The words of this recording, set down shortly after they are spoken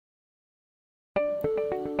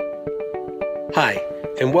Hi,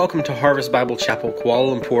 and welcome to Harvest Bible Chapel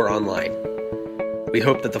Kuala Lumpur Online. We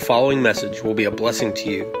hope that the following message will be a blessing to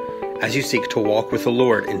you as you seek to walk with the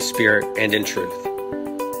Lord in spirit and in truth.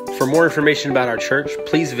 For more information about our church,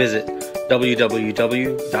 please visit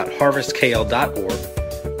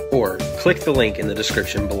www.harvestkl.org or click the link in the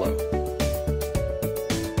description below.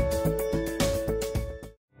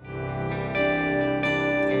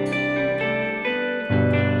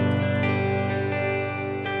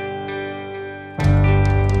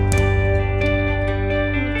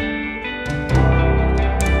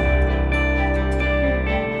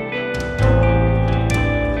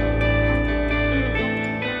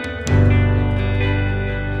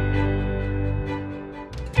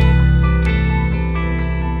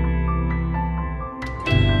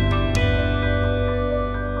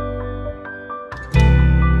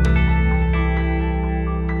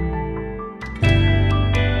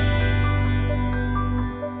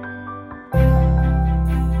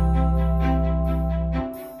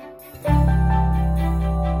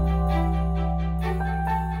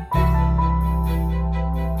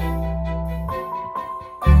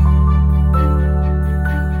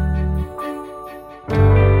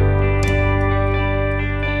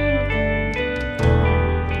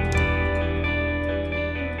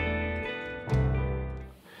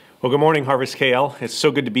 Well, good morning, Harvest KL. It's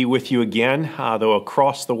so good to be with you again, though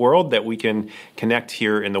across the world, that we can connect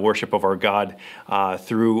here in the worship of our God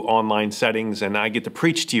through online settings, and I get to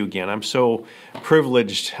preach to you again. I'm so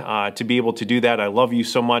privileged to be able to do that. I love you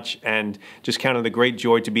so much, and just count it a great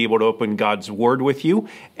joy to be able to open God's Word with you,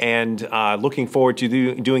 and looking forward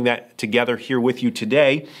to doing that together here with you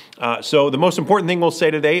today. So the most important thing we'll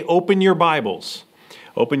say today, open your Bibles.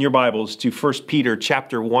 Open your Bibles to 1 Peter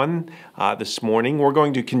chapter 1 this morning. We're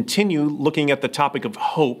going to continue looking at the topic of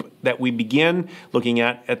hope that we began looking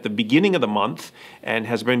at the beginning of the month and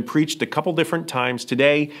has been preached a couple different times.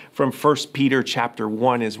 Today from 1 Peter chapter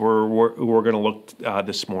 1 is where we're going to look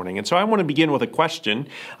this morning. And so I want to begin with a question,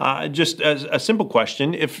 just as a simple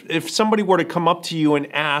question. If somebody were to come up to you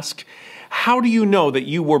and ask, how do you know that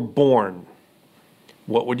you were born?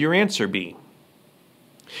 What would your answer be?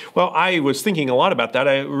 Well, I was thinking a lot about that.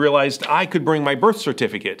 I realized I could bring my birth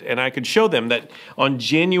certificate and I could show them that on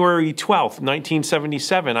January 12th,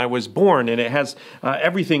 1977, I was born, and it has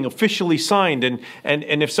everything officially signed. And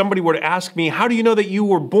if somebody were to ask me, how do you know that you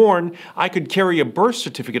were born? I could carry a birth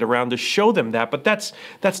certificate around to show them that. But that's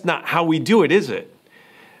not how we do it, is it?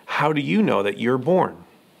 How do you know that you're born?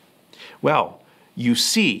 Well, you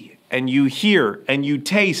see, and you hear, and you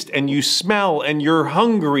taste, and you smell, and you're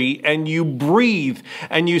hungry, and you breathe,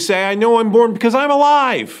 and you say, I know I'm born because I'm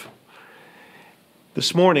alive.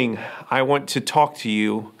 This morning, I want to talk to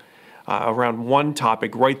you around one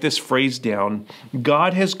topic. Write this phrase down.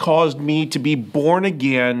 God has caused me to be born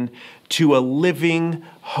again to a living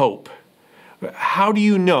hope. How do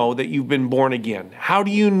you know that you've been born again? How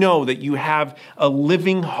do you know that you have a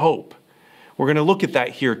living hope? We're going to look at that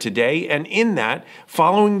here today, and in that,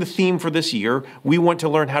 following the theme for this year, we want to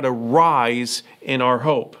learn how to rise in our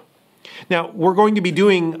hope. Now, we're going to be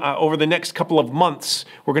doing, over the next couple of months,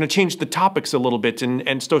 we're going to change the topics a little bit,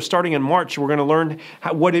 and so starting in March, we're going to learn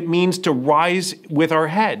what it means to rise with our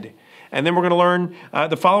head. And then we're going to learn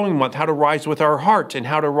the following month how to rise with our heart and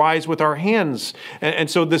how to rise with our hands.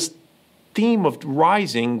 And so this theme of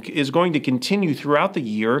rising is going to continue throughout the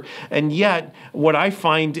year, and yet what I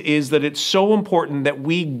find is that it's so important that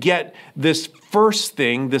we get this first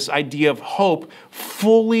thing, this idea of hope,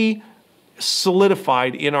 fully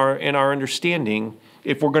solidified in our understanding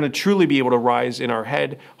if we're going to truly be able to rise in our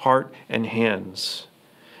head, heart, and hands.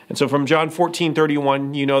 And so from John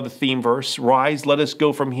 14:31, you know the theme verse, rise, let us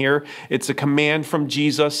go from here. It's a command from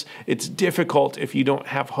Jesus. It's difficult if you don't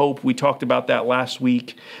have hope. We talked about that last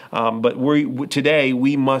week. But today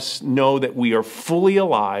we must know that we are fully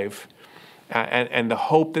alive, and the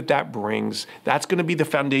hope that brings, that's going to be the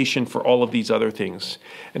foundation for all of these other things.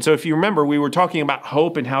 And so if you remember, we were talking about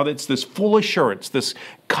hope and how it's this full assurance, this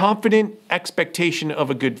confident expectation of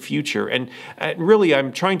a good future. And really,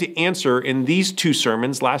 I'm trying to answer in these two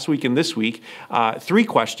sermons, last week and this week, three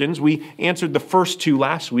questions. We answered the first two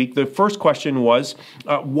last week. The first question was,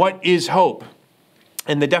 what is hope?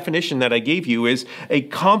 And the definition that I gave you is a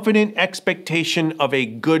confident expectation of a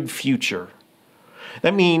good future.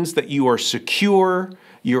 That means that you are secure,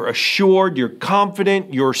 you're assured, you're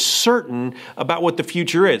confident, you're certain about what the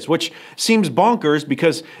future is, which seems bonkers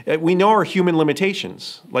because we know our human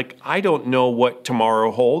limitations. Like, I don't know what tomorrow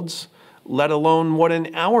holds, let alone what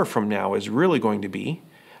an hour from now is really going to be.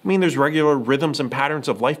 I mean, there's regular rhythms and patterns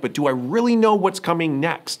of life, but do I really know what's coming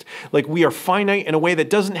next? Like, we are finite in a way that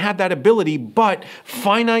doesn't have that ability, but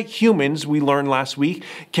finite humans, we learned last week,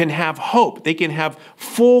 can have hope. They can have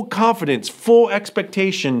full confidence, full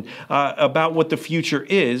expectation about what the future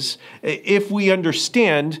is if we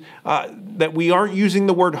understand that we aren't using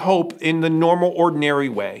the word hope in the normal, ordinary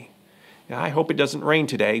way. I hope it doesn't rain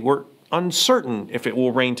today. We're uncertain if it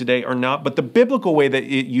will rain today or not, but the biblical way that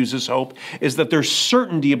it uses hope is that there's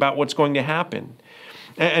certainty about what's going to happen.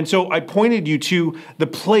 And so I pointed you to the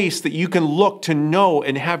place that you can look to know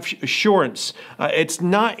and have assurance. It's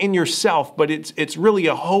not in yourself, but it's really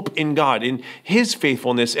a hope in God, in His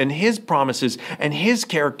faithfulness and His promises and His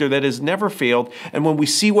character that has never failed. And when we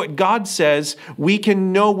see what God says, we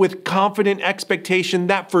can know with confident expectation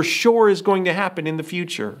that for sure is going to happen in the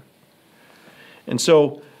future. And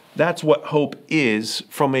so that's what hope is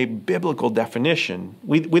from a biblical definition.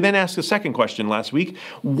 We then asked the second question last week: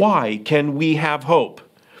 why can we have hope?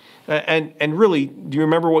 And really, do you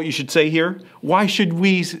remember what you should say here? Why should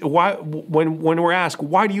we? Why when we're asked,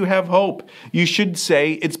 why do you have hope? You should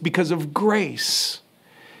say it's because of grace.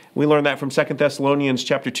 We learned that from 2 Thessalonians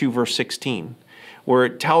chapter 2, verse 16, where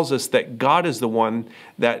it tells us that God is the one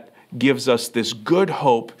that gives us this good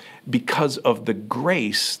hope because of the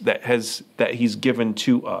grace that He's given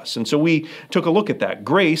to us. And so we took a look at that.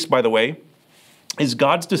 Grace, by the way, is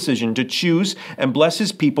God's decision to choose and bless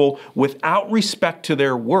His people without respect to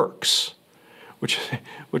their works, which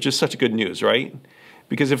is such good news, right?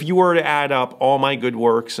 Because if you were to add up all my good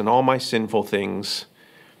works and all my sinful things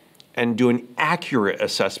and do an accurate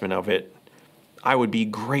assessment of it, I would be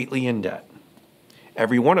greatly in debt.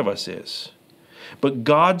 Every one of us is. But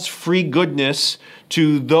God's free goodness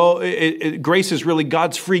grace is really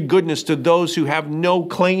God's free goodness to those who have no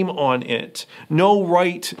claim on it, no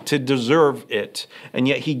right to deserve it, and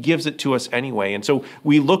yet He gives it to us anyway. And so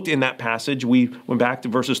we looked in that passage, we went back to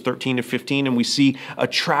verses 13 to 15, and we see a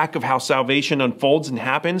track of how salvation unfolds and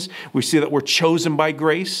happens. We see that we're chosen by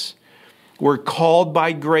grace. We're called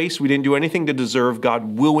by grace. We didn't do anything to deserve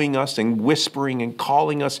God wooing us and whispering and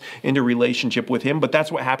calling us into relationship with Him. But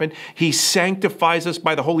that's what happened. He sanctifies us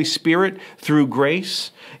by the Holy Spirit through grace.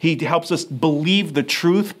 He helps us believe the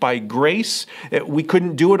truth by grace. We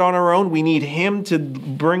couldn't do it on our own. We need Him to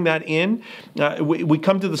bring that in. We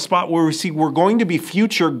come to the spot where we see we're going to be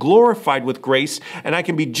future glorified with grace, and I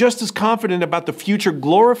can be just as confident about the future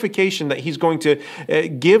glorification that He's going to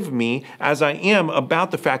give me as I am about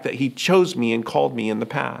the fact that He chose me and called me in the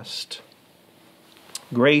past.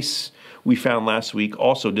 Grace, we found last week,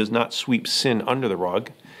 also does not sweep sin under the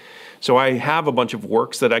rug. So I have a bunch of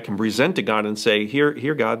works that I can present to God and say,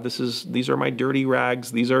 here, God, these are my dirty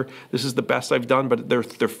rags. This is the best I've done, but they're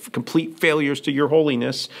complete failures to your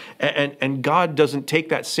holiness. And God doesn't take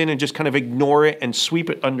that sin and just kind of ignore it and sweep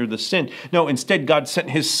it under the sin. No, instead, God sent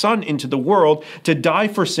His Son into the world to die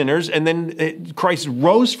for sinners, and then Christ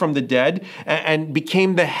rose from the dead and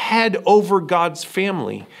became the head over God's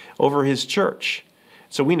family, over His church.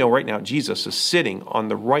 So we know right now Jesus is sitting on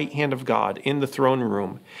the right hand of God in the throne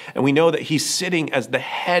room. And we know that He's sitting as the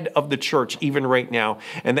head of the church even right now,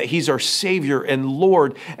 and that He's our Savior and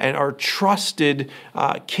Lord and our trusted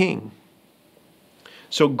King.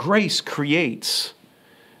 So grace creates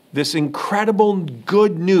this incredible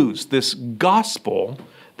good news, this gospel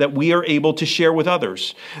that we are able to share with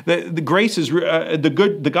others. The grace is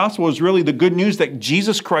the gospel is really the good news that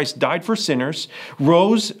Jesus Christ died for sinners,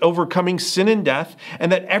 rose overcoming sin and death,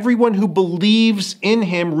 and that everyone who believes in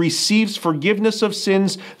Him receives forgiveness of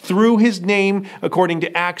sins through His name, according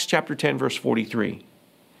to Acts chapter 10, verse 43.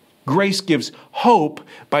 Grace gives hope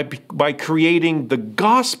by creating the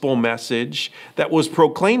gospel message that was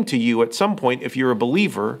proclaimed to you at some point if you're a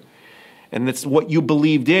believer, and that's what you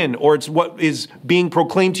believed in, or it's what is being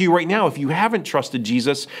proclaimed to you right now. If you haven't trusted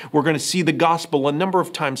Jesus, we're going to see the gospel a number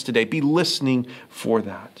of times today. Be listening for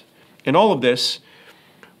that. In all of this,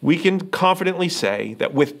 we can confidently say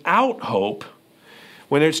that without hope,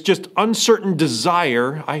 when it's just uncertain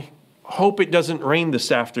desire, I hope it doesn't rain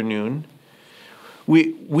this afternoon,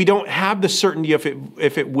 we don't have the certainty if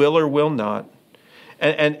it will or will not.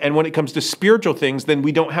 And when it comes to spiritual things, then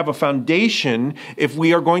we don't have a foundation if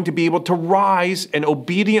we are going to be able to rise and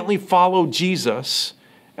obediently follow Jesus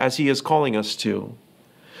as He is calling us to.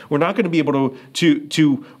 We're not going to be able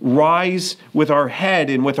to rise with our head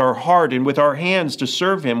and with our heart and with our hands to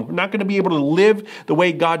serve Him. We're not going to be able to live the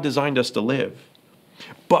way God designed us to live.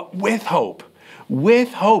 But with hope,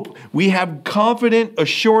 we have confident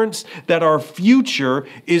assurance that our future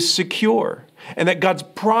is secure. and that God's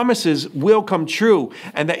promises will come true,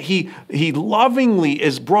 and that he lovingly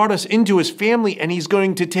has brought us into his family, and he's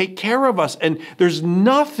going to take care of us, and there's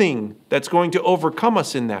nothing that's going to overcome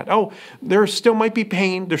us in that. Oh, there still might be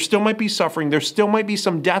pain, there still might be suffering, there still might be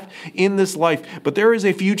some death in this life, but there is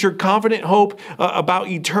a future confident hope about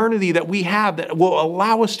eternity that we have that will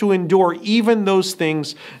allow us to endure even those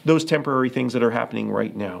things, those temporary things that are happening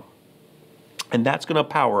right now. And that's going to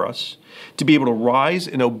empower us to be able to rise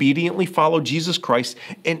and obediently follow Jesus Christ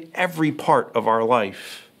in every part of our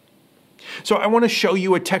life. So I want to show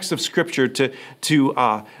you a text of Scripture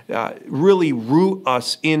to really root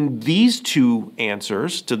us in these two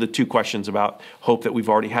answers to the two questions about hope that we've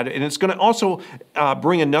already had. And it's going to also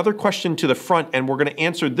bring another question to the front, and we're going to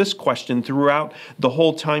answer this question throughout the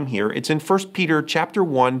whole time here. It's in 1 Peter chapter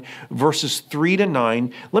 1, verses 3 to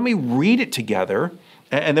 9. Let me read it together,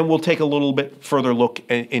 and then we'll take a little bit further look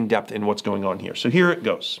in depth in what's going on here. So here it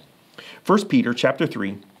goes. 1 Peter chapter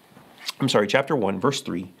 1, verse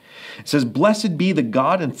 3. It says, "Blessed be the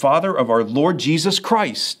God and Father of our Lord Jesus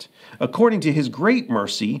Christ. According to his great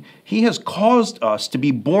mercy, he has caused us to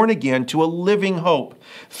be born again to a living hope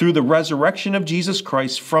through the resurrection of Jesus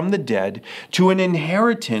Christ from the dead, to an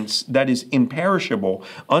inheritance that is imperishable,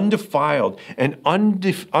 undefiled, and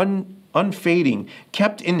unfading,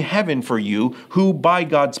 kept in heaven for you, who by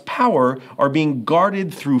God's power are being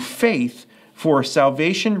guarded through faith for a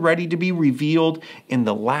salvation ready to be revealed in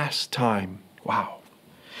the last time." Wow.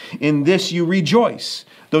 "In this you rejoice,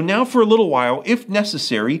 though now for a little while, if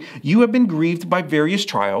necessary, you have been grieved by various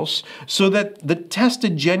trials, so that the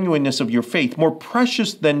tested genuineness of your faith, more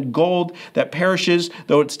precious than gold that perishes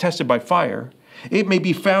though it's tested by fire, it may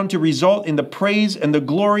be found to result in the praise and the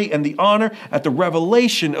glory and the honor at the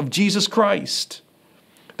revelation of Jesus Christ.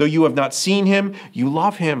 Though you have not seen him, you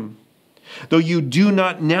love him. Though you do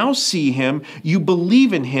not now see him, you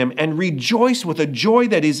believe in him and rejoice with a joy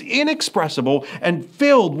that is inexpressible and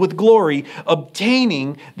filled with glory,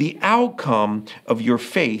 obtaining the outcome of your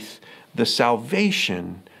faith, the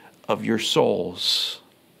salvation of your souls."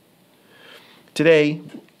 Today,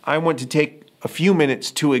 I want to take a few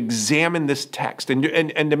minutes to examine this text and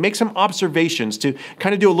to make some observations, to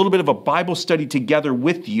kind of do a little bit of a Bible study together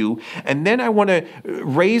with you. And then I want to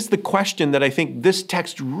raise the question that I think this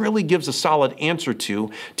text really gives a solid answer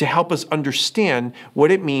to help us understand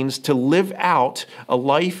what it means to live out a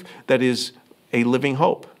life that is a living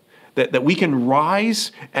hope. That we can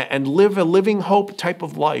rise and live a living hope type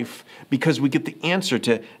of life because we get the answer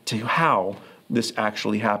to how this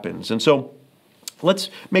actually happens. And so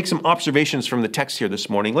let's make some observations from the text here this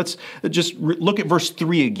morning. Let's just look at verse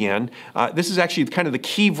 3 again. This is actually kind of the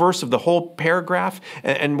key verse of the whole paragraph,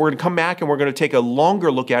 and we're going to come back and we're going to take a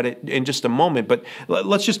longer look at it in just a moment. But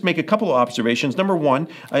let's just make a couple of observations. Number one,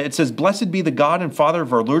 it says, "Blessed be the God and Father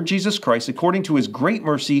of our Lord Jesus Christ. According to his great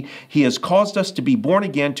mercy, he has caused us to be born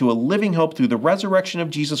again to a living hope through the resurrection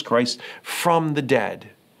of Jesus Christ from the dead."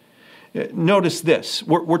 Notice this.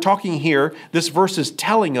 We're talking here, this verse is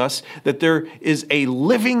telling us that there is a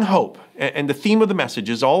living hope. And the theme of the message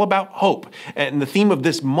is all about hope. And the theme of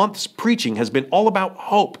this month's preaching has been all about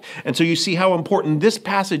hope. And so you see how important this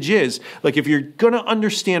passage is. Like, if you're going to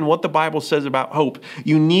understand what the Bible says about hope,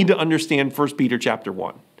 you need to understand 1 Peter chapter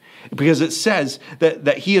 1. Because it says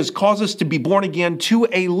that he has caused us to be born again to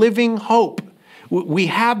a living hope. We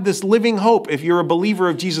have this living hope. If you're a believer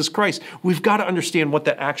of Jesus Christ, we've got to understand what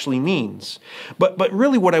that actually means. But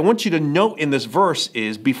really what I want you to note in this verse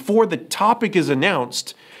is, before the topic is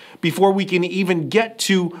announced, before we can even get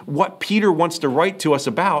to what Peter wants to write to us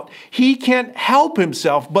about, he can't help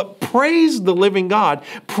himself but praise the living God,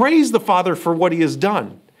 praise the Father for what he has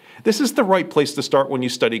done. This is the right place to start when you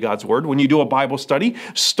study God's Word. When you do a Bible study,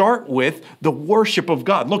 start with the worship of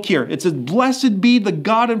God. Look here. It says, "Blessed be the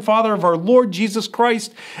God and Father of our Lord Jesus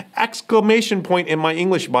Christ!" Exclamation point in my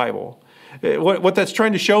English Bible. What that's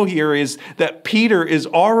trying to show here is that Peter is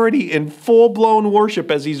already in full-blown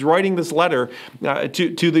worship as he's writing this letter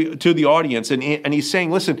to the audience. And he's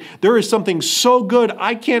saying, listen, there is something so good,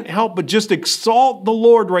 I can't help but just exalt the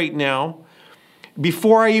Lord right now,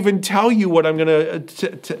 before I even tell you what I'm going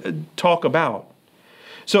to talk about.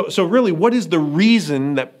 So really, what is the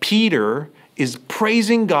reason that Peter is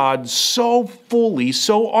praising God so fully,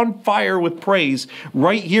 so on fire with praise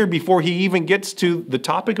right here before he even gets to the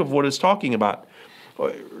topic of what it's talking about?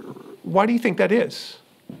 Why do you think that is?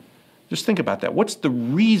 Just think about that. What's the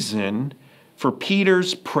reason for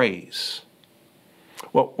Peter's praise?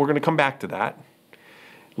 Well, we're going to come back to that.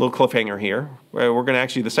 little cliffhanger here. We're going to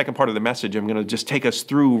actually, the second part of the message, I'm going to just take us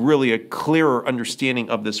through really a clearer understanding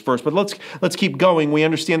of this verse. But let's keep going. We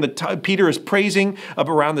understand that Peter is praising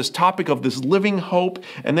around this topic of this living hope.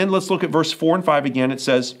 And then let's look at verse 4 and 5 again. It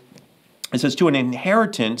says, to an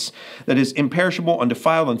inheritance that is imperishable,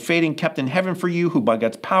 undefiled, unfading, kept in heaven for you, who by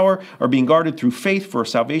God's power are being guarded through faith for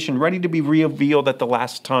salvation, ready to be revealed at the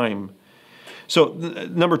last time. So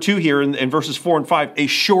number 2 here in verses 4 and 5, a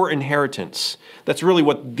sure inheritance. That's really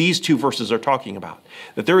what these two verses are talking about.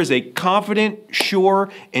 That there is a confident, sure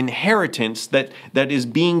inheritance that is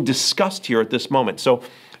being discussed here at this moment. So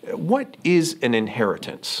what is an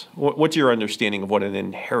inheritance? What's your understanding of what an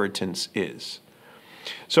inheritance is?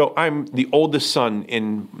 So I'm the oldest son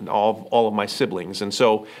in all of my siblings. And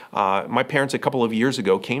so my parents a couple of years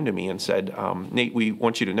ago came to me and said, Nate, we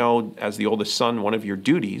want you to know, as the oldest son, one of your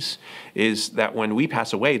duties is that when we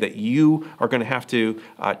pass away, that you are going to have to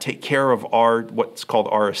take care of what's called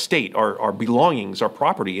our estate, our belongings, our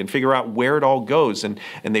property, and figure out where it all goes. And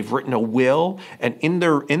they've written a will, and in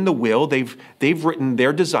the will, they've written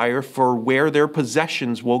their desire for where their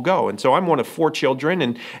possessions will go. And so I'm one of 4 children,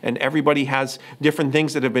 and everybody has different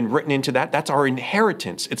things that have been written into that. That's our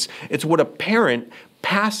inheritance. It's what a parent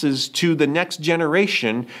passes to the next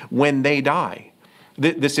generation when they die.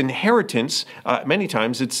 This inheritance, many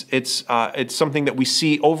times, it's something that we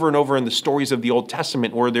see over and over in the stories of the Old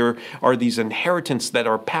Testament, where there are these inheritance that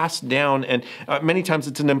are passed down, and many times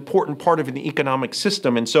it's an important part of an economic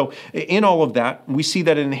system. And so in all of that, we see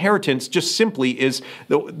that inheritance just simply is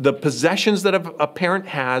the possessions that a parent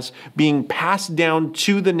has being passed down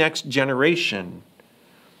to the next generation.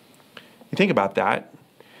 You think about that.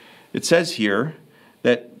 It says here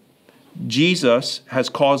that Jesus has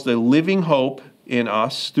caused a living hope in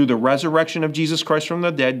us through the resurrection of Jesus Christ from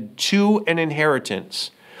the dead to an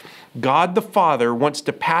inheritance. God the Father wants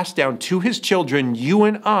to pass down to his children, you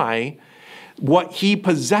and I, what he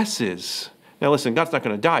possesses. Now listen, God's not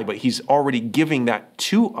going to die, but he's already giving that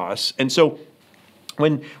to us. And so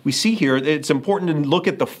when we see here, it's important to look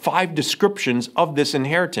at the 5 descriptions of this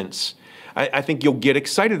inheritance. I think you'll get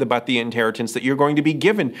excited about the inheritance that you're going to be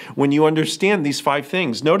given when you understand these 5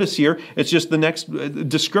 things. Notice here, it's just the next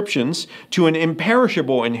descriptions to an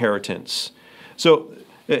imperishable inheritance. So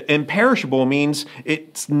imperishable means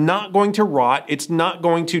it's not going to rot, it's not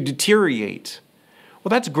going to deteriorate. Well,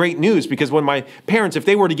 that's great news, because when my parents, if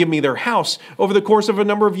they were to give me their house, over the course of a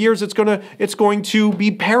number of years, it's going to be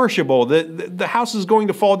perishable. The house is going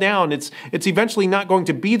to fall down. It's eventually not going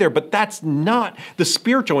to be there. But that's not the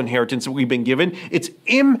spiritual inheritance that we've been given. It's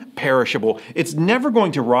imperishable. It's never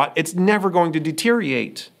going to rot. It's never going to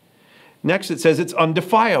deteriorate. Next, it says it's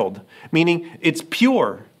undefiled, meaning it's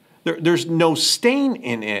pure. There's no stain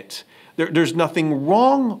in it. There's nothing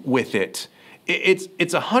wrong with it. It's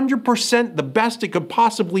 100% the best it could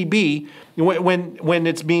possibly be when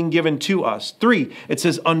it's being given to us. 3, it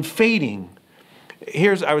says unfading.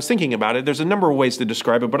 I was thinking about it. There's a number of ways to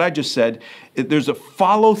describe it, but I just said there's a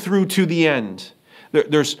follow through to the end.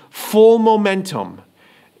 There's full momentum.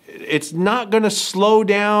 It's not going to slow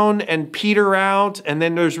down and peter out, and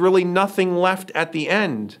then there's really nothing left at the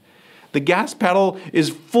end. The gas pedal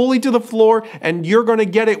is fully to the floor, and you're going to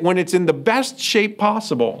get it when it's in the best shape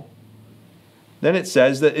possible. Then it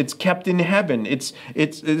says that it's kept in heaven. It's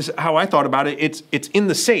how I thought about it. It's in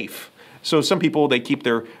the safe. So some people, they keep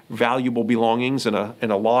their valuable belongings in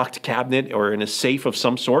a locked cabinet or in a safe of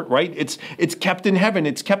some sort, right? It's kept in heaven.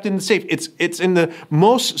 It's kept in the safe. It's in the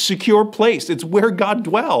most secure place. It's where God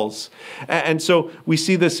dwells. And so we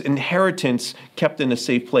see this inheritance kept in a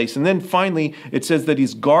safe place. And then finally, it says that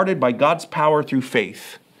he's guarded by God's power through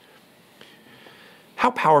faith. How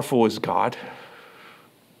powerful is God?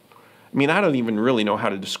 I mean, I don't even really know how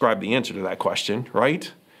to describe the answer to that question,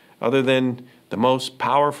 right? Other than the most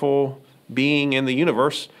powerful being in the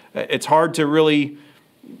universe. It's hard to really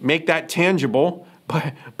make that tangible,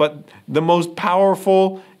 but the most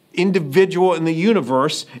powerful individual in the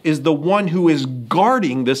universe is the one who is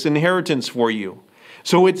guarding this inheritance for you.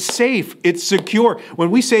 So it's safe, it's secure. When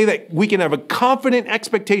we say that we can have a confident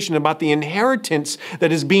expectation about the inheritance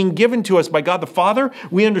that is being given to us by God the Father,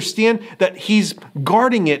 we understand that he's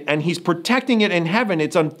guarding it and he's protecting it in heaven.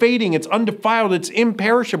 It's unfading, it's undefiled, it's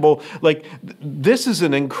imperishable. Like, this is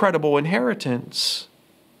an incredible inheritance.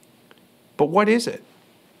 But what is it?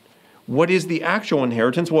 What is the actual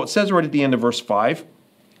inheritance? Well, it says right at the end of verse 5,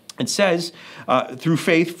 it says, through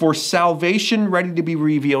faith for salvation ready to be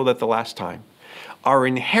revealed at the last time. Our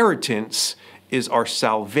inheritance is our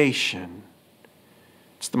salvation.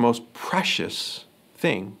 It's the most precious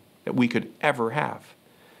thing that we could ever have,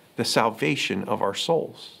 the salvation of our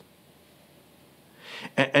souls.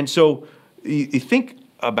 And so you think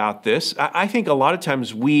about this. I think a lot of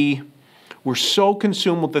times we're so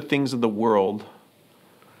consumed with the things of the world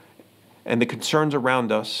and the concerns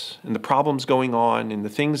around us and the problems going on and the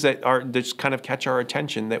things that just kind of catch our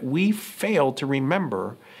attention that we fail to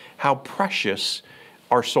remember how precious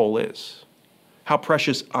our soul is, how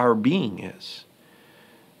precious our being is.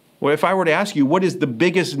 Well, if I were to ask you, what is the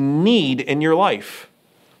biggest need in your life?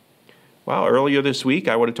 Well, earlier this week,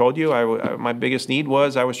 I would have told you my biggest need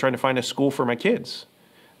was I was trying to find a school for my kids.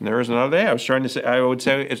 And there was another day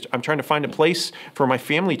I'm trying to find a place for my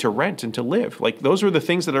family to rent and to live. Like, those are the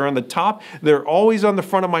things that are on the top. They're always on the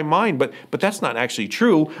front of my mind, but that's not actually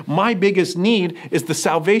true. My biggest need is the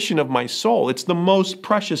salvation of my soul. It's the most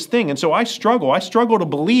precious thing. And so I struggle to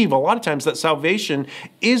believe a lot of times that salvation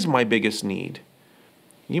is my biggest need.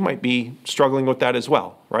 You might be struggling with that as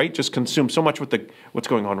well, right? Just consumed so much with what's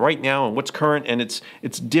going on right now and what's current, and it's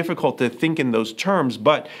difficult to think in those terms.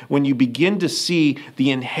 But when you begin to see the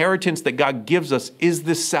inheritance that God gives us is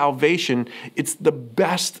this salvation, it's the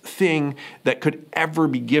best thing that could ever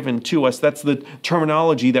be given to us. That's the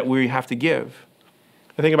terminology that we have to give.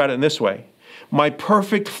 I think about it in this way. My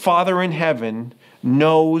perfect Father in heaven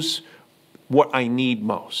knows what I need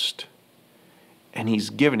most, and He's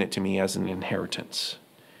given it to me as an inheritance.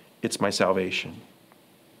 It's my salvation.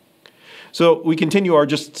 So we continue our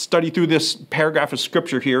just study through this paragraph of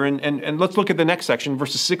Scripture here, and let's look at the next section,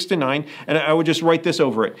 verses 6 to 9, and I would just write this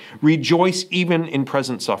over it. Rejoice even in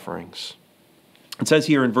present sufferings. It says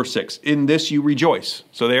here in verse 6, in this you rejoice.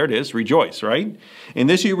 So there it is, rejoice, right? In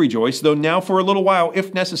this you rejoice, though now for a little while,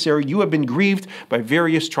 if necessary, you have been grieved by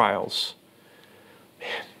various trials.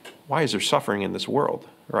 Man, why is there suffering in this world,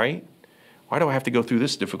 right? Why do I have to go through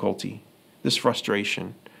this difficulty, this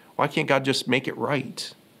frustration? Why can't God just make it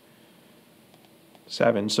right?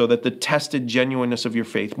 7, so that the tested genuineness of your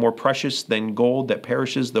faith, more precious than gold that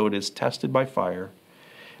perishes though it is tested by fire,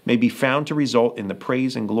 may be found to result in the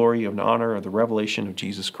praise and glory and honor of the revelation of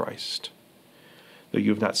Jesus Christ. Though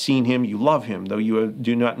you have not seen Him, you love Him. Though you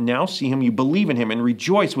do not now see Him, you believe in Him and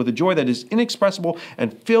rejoice with a joy that is inexpressible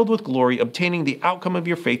and filled with glory, obtaining the outcome of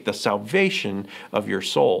your faith, the salvation of your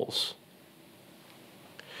souls.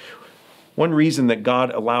 One reason that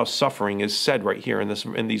God allows suffering is said right here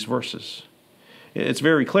in these verses. It's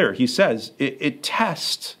very clear. He says it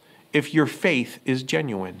tests if your faith is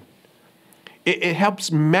genuine. It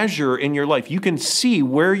helps measure in your life. You can see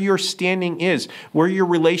where your standing is, where your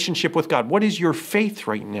relationship with God. What is your faith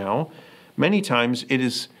right now? Many times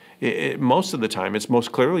most of the time, it's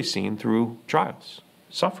most clearly seen through trials,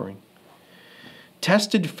 suffering.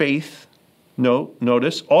 Tested faith,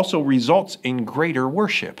 notice, also results in greater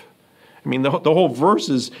worship. I mean, the whole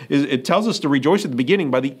verse it tells us to rejoice at the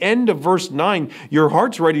beginning. By the end of verse 9, your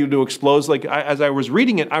heart's ready to explode. Like, as I was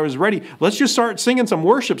reading it, I was ready. Let's just start singing some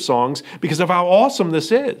worship songs because of how awesome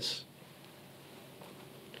this is.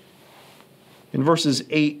 In verse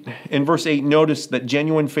 8, notice that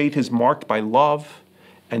genuine faith is marked by love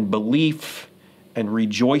and belief and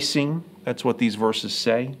rejoicing. That's what these verses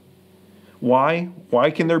say. Why? Why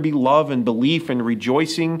can there be love and belief and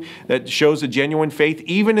rejoicing that shows a genuine faith,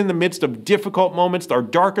 even in the midst of difficult moments, our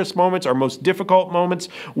darkest moments, our most difficult moments?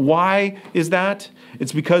 Why is that?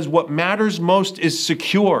 It's because what matters most is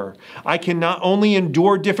secure. I can not only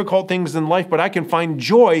endure difficult things in life, but I can find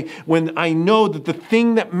joy when I know that the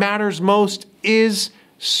thing that matters most is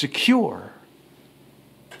secure.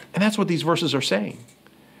 And that's what these verses are saying.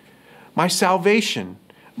 My salvation,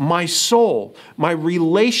 my soul, my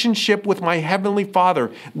relationship with my Heavenly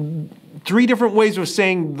Father. 3 different ways of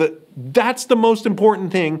saying that's the most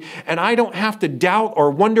important thing, and I don't have to doubt or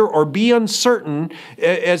wonder or be uncertain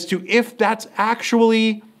as to if that's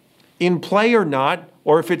actually in play or not,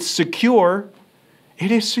 or if it's secure. It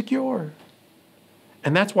is secure.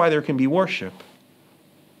 And that's why there can be worship.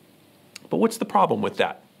 But what's the problem with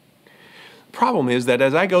that? The problem is that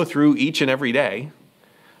as I go through each and every day,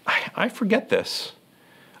 I forget this.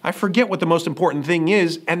 I forget what the most important thing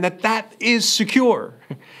is, and that is secure.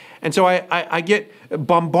 And so I get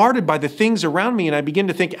bombarded by the things around me, and I begin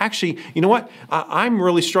to think, actually, you know what? I'm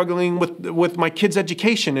really struggling with my kids'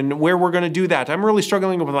 education and where we're going to do that. I'm really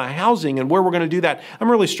struggling with my housing and where we're going to do that. I'm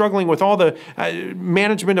really struggling with all the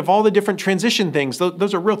management of all the different transition things.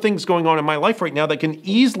 Those are real things going on in my life right now that can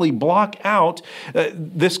easily block out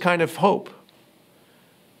this kind of hope.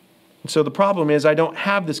 So the problem is I don't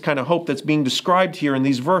have this kind of hope that's being described here in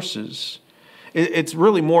these verses. It's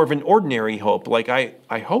really more of an ordinary hope. Like, I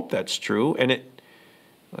hope that's true, and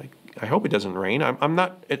I hope it doesn't rain.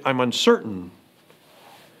 I'm uncertain.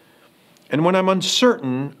 And when I'm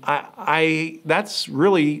uncertain, that's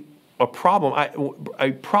really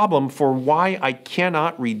a problem for why I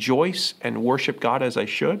cannot rejoice and worship God as I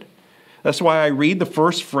should. That's why I read the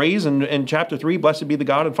first phrase in chapter 3, blessed be the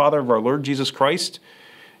God and Father of our Lord Jesus Christ.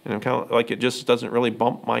 And I'm kind of like, it just doesn't really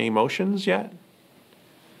bump my emotions yet.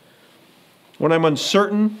 When I'm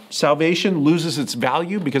uncertain, salvation loses its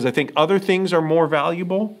value because I think other things are more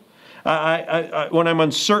valuable. When I'm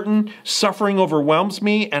uncertain, suffering overwhelms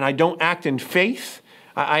me and I don't act in faith.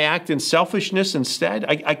 I act in selfishness instead.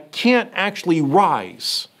 I can't actually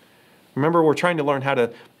rise. Remember, we're trying to learn how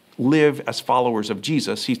to live as followers of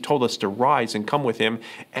Jesus. He's told us to rise and come with him,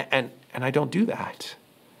 and I don't do that.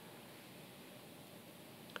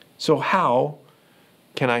 So how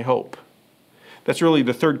can I hope? That's really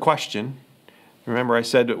the third question. Remember, I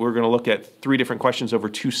said that we're going to look at 3 different questions over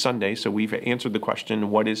 2 Sundays. So we've answered the question,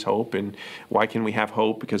 what is hope and why can we have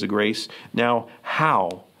hope because of grace? Now,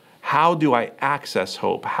 how? How do I access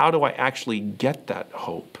hope? How do I actually get that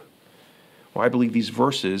hope? Well, I believe these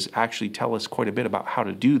verses actually tell us quite a bit about how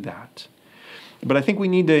to do that. But I think we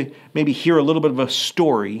need to maybe hear a little bit of a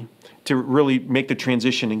story to really make the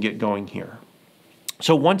transition and get going here.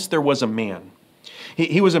 So once there was a man.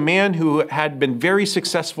 He was a man who had been very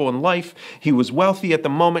successful in life. He was wealthy at the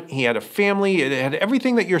moment. He had a family. It had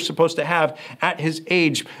everything that you're supposed to have at his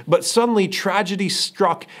age. But suddenly tragedy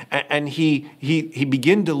struck and he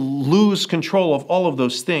began to lose control of all of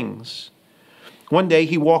those things. One day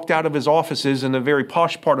he walked out of his offices in a very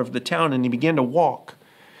posh part of the town and he began to walk.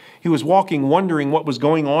 He was walking, wondering what was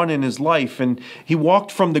going on in his life. And he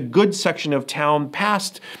walked from the good section of town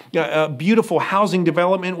past a beautiful housing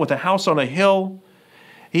development with a house on a hill.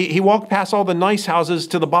 He walked past all the nice houses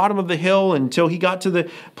to the bottom of the hill until he got to the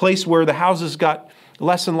place where the houses got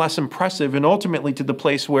less and less impressive and ultimately to the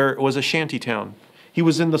place where it was a shanty town. He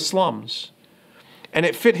was in the slums. And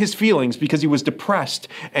it fit his feelings because he was depressed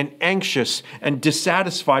and anxious and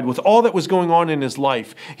dissatisfied with all that was going on in his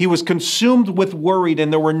life. He was consumed with worry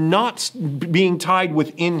and there were knots being tied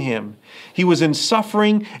within him. He was in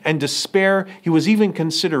suffering and despair. He was even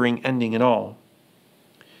considering ending it all.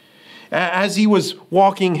 As he was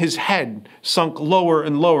walking, his head sunk lower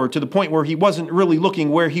and lower to the point where he wasn't really looking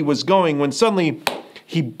where he was going when suddenly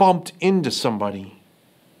he bumped into somebody.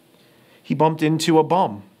 He bumped into a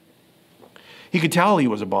bum. He could tell he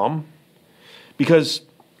was a bum because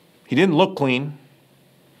he didn't look clean.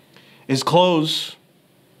 His clothes,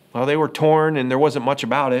 well, they were torn and there wasn't much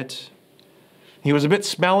about it. He was a bit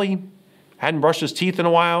smelly, hadn't brushed his teeth in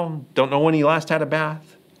a while, don't know when he last had a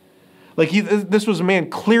bath. This was a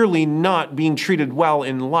man clearly not being treated well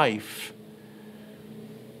in life.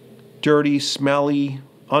 Dirty, smelly,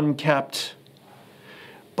 unkept.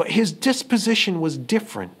 But his disposition was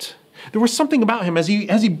different. There was something about him as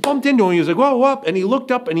he bumped into him, he was like, whoa, up, and he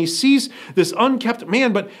looked up and he sees this unkept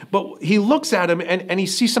man, but he looks at him and he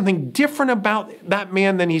sees something different about that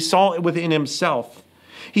man than he saw within himself.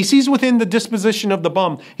 He sees within the disposition of the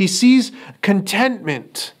bum, he sees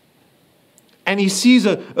contentment. And he sees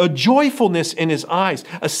a joyfulness in his eyes,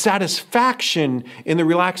 a satisfaction in the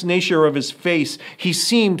relaxed nature of his face. He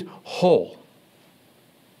seemed whole.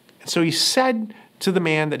 And so he said to the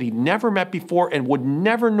man that he'd never met before and would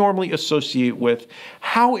never normally associate with,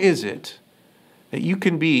 how is it that you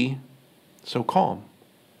can be so calm?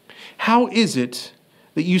 How is it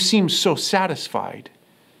that you seem so satisfied,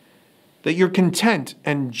 that you're content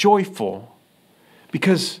and joyful?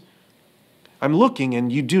 Because I'm looking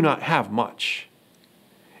and you do not have much.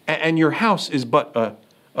 And your house is but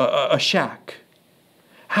a shack.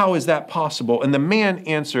 How is that possible? And the man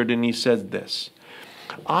answered and he said this,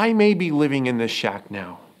 I may be living in this shack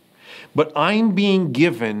now, but I'm being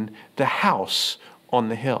given the house on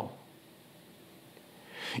the hill.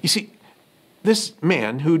 You see, this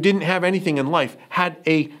man who didn't have anything in life had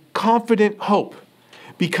a confident hope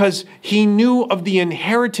because he knew of the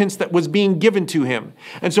inheritance that was being given to him.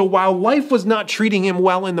 And so while life was not treating him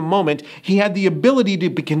well in the moment, he had the ability to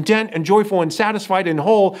be content and joyful and satisfied and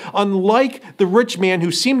whole, unlike the rich man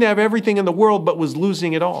who seemed to have everything in the world but was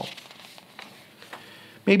losing it all.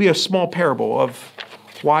 Maybe a small parable of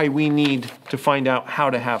why we need to find out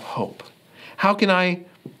how to have hope. How can I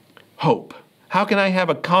hope? How can I have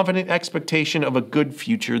a confident expectation of a good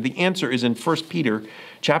future? The answer is in 1 Peter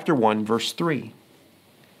chapter 1, verse 3.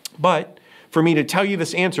 But for me to tell you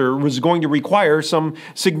this answer was going to require some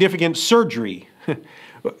significant surgery.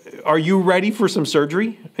 Are you ready for some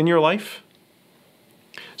surgery in your life?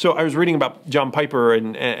 So I was reading about John Piper,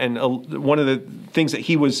 and one of the things that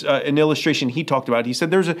he was, an illustration he talked about, he said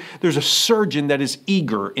there's a surgeon that is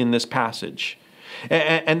eager in this passage.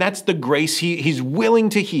 And that's the grace. He's willing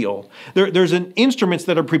to heal. There's instruments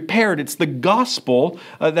that are prepared. It's the gospel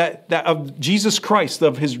that of Jesus Christ,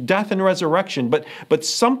 of his death and resurrection. But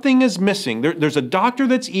something is missing. There's a doctor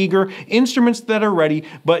that's eager, instruments that are ready.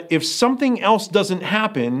 But if something else doesn't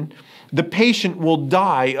happen, the patient will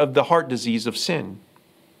die of the heart disease of sin.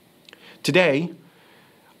 Today,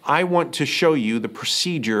 I want to show you the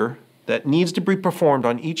procedure that needs to be performed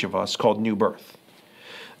on each of us called new birth.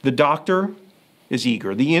 The doctor is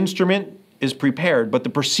eager. The instrument is prepared, but the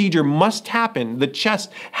procedure must happen. The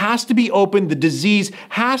chest has to be opened. The disease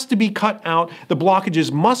has to be cut out. The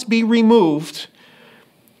blockages must be removed,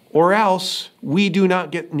 or else we do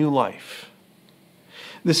not get new life.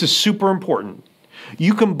 This is super important.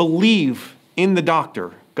 You can believe in the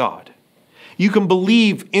doctor, God. You can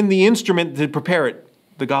believe in the instrument to prepare it,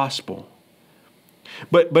 the gospel.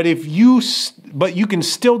 But you can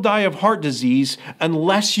still die of heart disease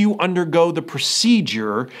unless you undergo the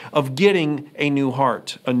procedure of getting a new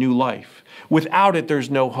heart, a new life. Without it, there's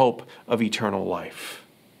no hope of eternal life.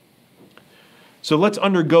 So let's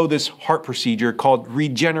undergo this heart procedure called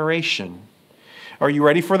regeneration. Are you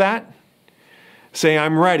ready for that? Say,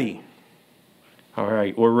 I'm ready. All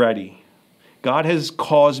right, we're ready. God has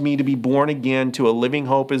caused me to be born again to a living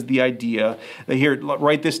hope is the idea. Here,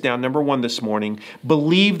 write this down. Number one this morning.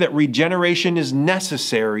 Believe that regeneration is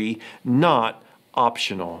necessary, not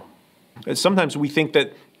optional. Sometimes we think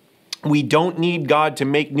that we don't need God to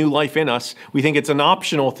make new life in us. We think it's an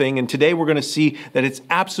optional thing, and today we're going to see that it's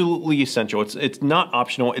absolutely essential. It's not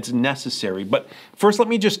optional, it's necessary. But first, let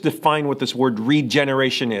me just define what this word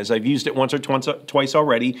regeneration is. I've used it once or twice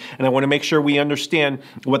already, and I want to make sure we understand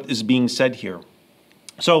what is being said here.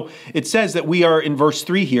 So it says that we are in verse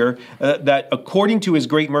 3 here, that according to his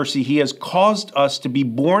great mercy, he has caused us to be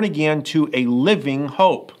born again to a living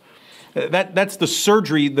hope. That's the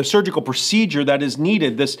surgical procedure that is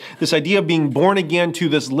needed, this idea of being born again to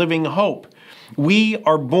this living hope. We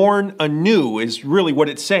are born anew is really what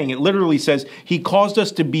it's saying. It literally says he caused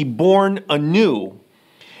us to be born anew.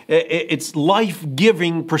 It's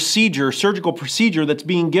life-giving procedure, surgical procedure that's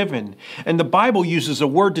being given. And the Bible uses a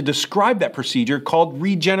word to describe that procedure called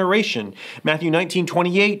regeneration. Matthew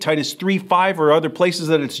 19:28, Titus 3:5 are other places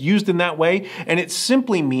that it's used in that way. And it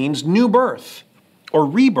simply means new birth or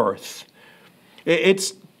rebirth.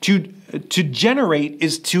 It's to generate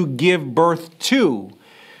is to give birth to.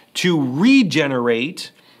 To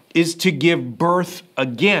regenerate is to give birth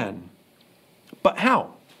again. But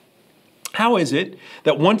how? How is it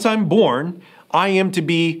that once I'm born, I am to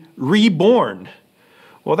be reborn?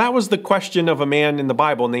 Well, that was the question of a man in the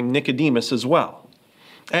Bible named Nicodemus as well.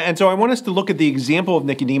 And so I want us to look at the example of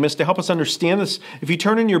Nicodemus to help us understand this. If you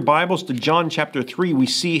turn in your Bibles to John chapter 3, we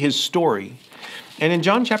see his story. And in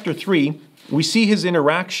John chapter 3, we see his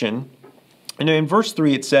interaction. And in verse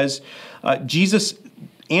 3, it says, Jesus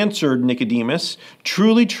answered Nicodemus,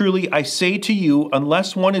 "Truly, truly, I say to you,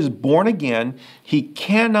 unless one is born again, he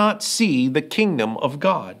cannot see the kingdom of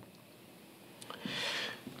God."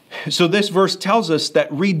 So this verse tells us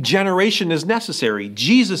that regeneration is necessary.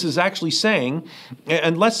 Jesus is actually saying,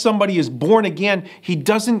 unless somebody is born again, he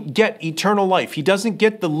doesn't get eternal life. He doesn't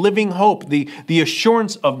get the living hope, the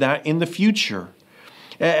assurance of that in the future.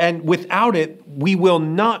 And without it, we will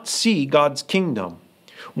not see God's kingdom.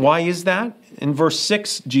 Why is that? In verse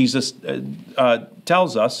 6, Jesus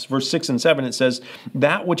tells us, verse 6 and 7, it says,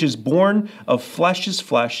 "That which is born of flesh is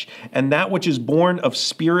flesh, and that which is born of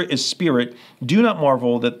spirit is spirit. Do not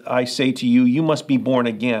marvel that I say to you, you must be born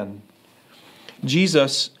again."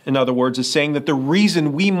 Jesus, in other words, is saying that the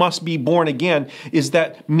reason we must be born again is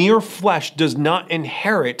that mere flesh does not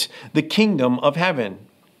inherit the kingdom of heaven.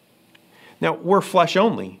 Now, we're flesh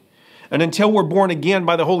only. And until we're born again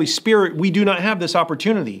by the Holy Spirit, we do not have this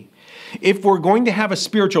opportunity. If we're going to have a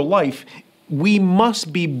spiritual life, we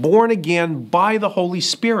must be born again by the Holy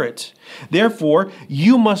Spirit. Therefore,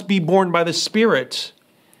 you must be born by the Spirit.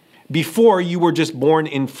 Before, you were just born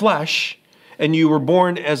in flesh, and you were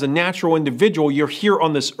born as a natural individual. You're here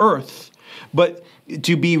on this earth. But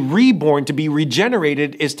to be reborn, to be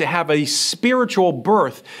regenerated, is to have a spiritual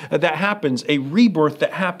birth that happens, a rebirth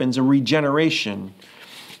that happens, a regeneration.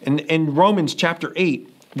 And in Romans chapter 8,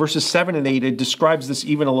 verses 7 and 8, it describes this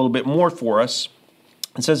even a little bit more for us.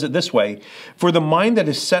 It says it this way: "For the mind that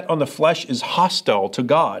is set on the flesh is hostile to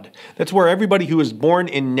God." That's where everybody who is born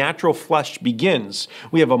in natural flesh begins.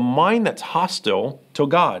 We have a mind that's hostile to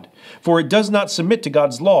God. "For it does not submit to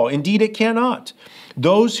God's law. Indeed, it cannot.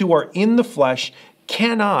 Those who are in the flesh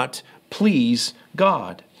cannot please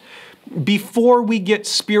God." before we get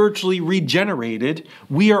spiritually regenerated,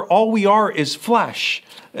 all we are is flesh.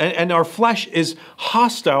 And our flesh is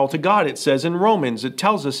hostile to God, it says in Romans. It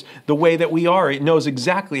tells us the way that we are. It knows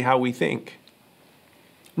exactly how we think.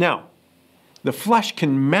 Now, the flesh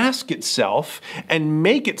can mask itself and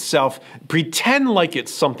make itself pretend like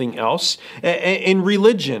it's something else in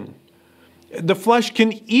religion. The flesh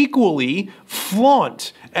can equally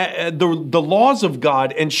flaunt the laws of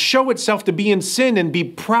God and show itself to be in sin and be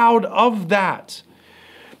proud of that.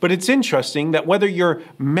 But it's interesting that whether you're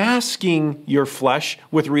masking your flesh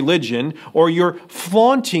with religion or you're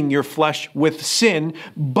flaunting your flesh with sin,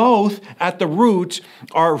 both at the root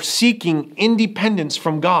are seeking independence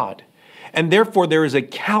from God. And therefore there is a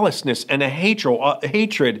callousness and a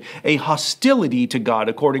hatred, a hostility to God,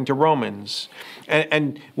 according to Romans.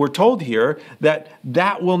 And we're told here that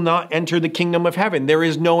will not enter the kingdom of heaven. There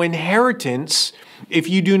is no inheritance if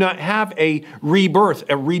you do not have a rebirth,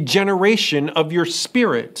 a regeneration of your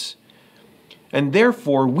spirit. And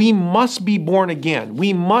therefore, we must be born again.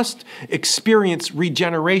 We must experience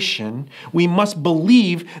regeneration. We must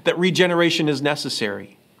believe that regeneration is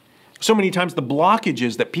necessary. So many times the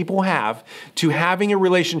blockages that people have to having a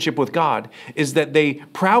relationship with God is that they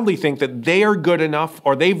proudly think that they are good enough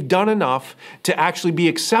or they've done enough to actually be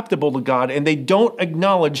acceptable to God, and they don't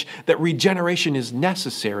acknowledge that regeneration is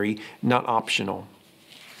necessary, not optional.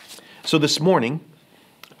 So this morning,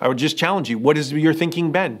 I would just challenge you. What has your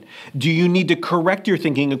thinking been? Do you need to correct your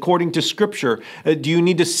thinking according to Scripture? Do you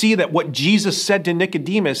need to see that what Jesus said to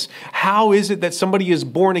Nicodemus, how is it that somebody is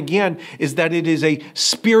born again, is that it is a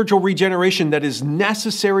spiritual regeneration that is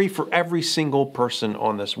necessary for every single person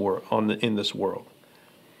on this world, in this world?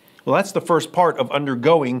 Well, that's the first part of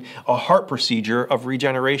undergoing a heart procedure of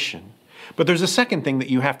regeneration. But there's a second thing that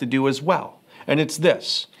you have to do as well, and it's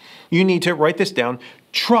this. You need to write this down.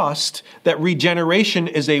 Trust that regeneration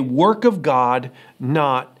is a work of God,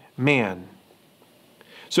 not man.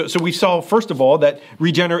 So we saw, first of all, that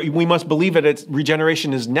we must believe that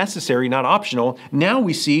regeneration is necessary, not optional. Now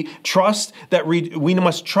we see we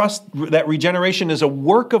must trust that regeneration is a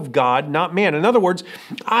work of God, not man. In other words,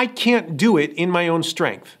 I can't do it in my own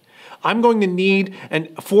strength. I'm going to need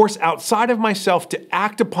a force outside of myself to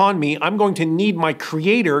act upon me. I'm going to need my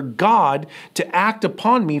Creator, God, to act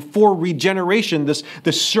upon me for regeneration,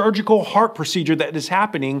 the surgical heart procedure that is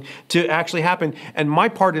happening to actually happen. And my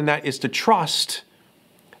part in that is to trust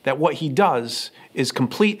that what He does is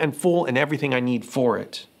complete and full and everything I need for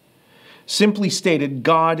it. Simply stated,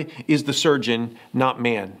 God is the surgeon, not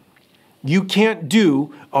man. You can't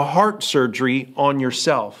do a heart surgery on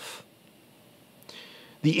yourself.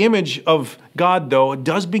 The image of God, though,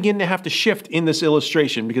 does begin to have to shift in this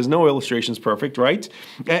illustration because no illustration is perfect, right?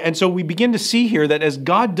 And so we begin to see here that as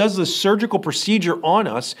God does this surgical procedure on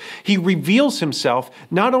us, He reveals Himself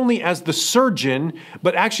not only as the surgeon,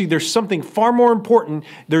 but actually there's something far more important.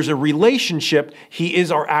 There's a relationship. He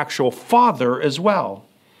is our actual Father as well.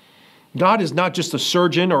 God is not just a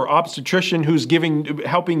surgeon or obstetrician who's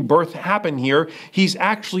helping birth happen here. He's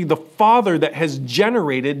actually the Father that has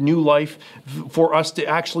generated new life for us to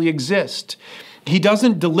actually exist. He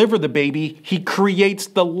doesn't deliver the baby. He creates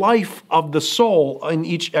the life of the soul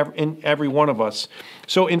in every one of us.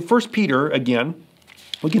 So in 1 Peter, again,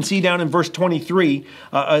 we can see down in verse 23,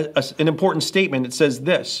 an important statement. It says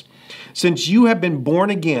this, "Since you have been born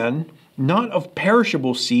again, not of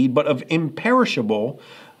perishable seed, but of imperishable,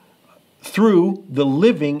 through the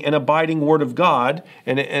living and abiding Word of God,"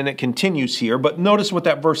 and it continues here, but notice what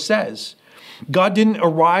that verse says. God didn't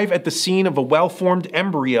arrive at the scene of a well-formed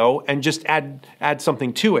embryo and just add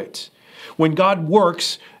something to it. When God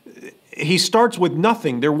works, He starts with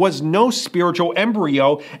nothing. There was no spiritual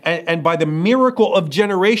embryo, and by the miracle of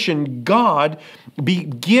generation, God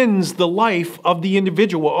begins the life of the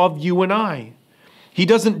individual, of you and I. He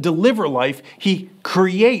doesn't deliver life, He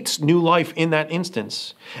creates new life in that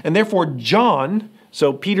instance. And therefore John,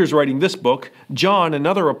 so Peter's writing this book, John,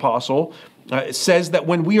 another apostle, says that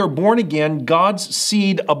when we are born again, God's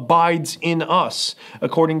seed abides in us,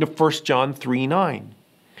 according to 1 John 3:9.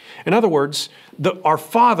 In other words, our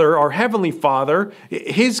Father, our Heavenly Father,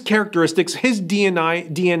 His characteristics, His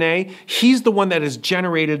DNA, He's the one that has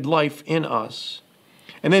generated life in us.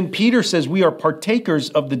 And then Peter says we are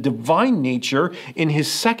partakers of the divine nature in his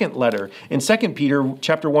second letter, in 2 Peter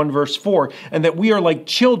chapter 1, verse 4, and that we are like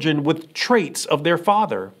children with traits of their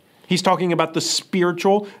father. He's talking about the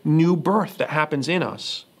spiritual new birth that happens in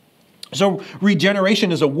us. So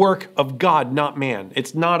regeneration is a work of God, not man.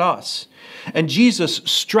 It's not us. And Jesus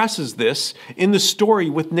stresses this in the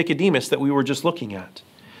story with Nicodemus that we were just looking at.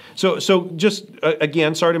 So just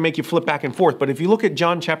again, sorry to make you flip back and forth, but if you look at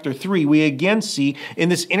John chapter 3, we again see in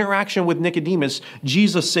this interaction with Nicodemus,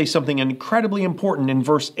 Jesus say something incredibly important in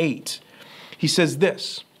verse 8. He says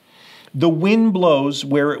this, "The wind blows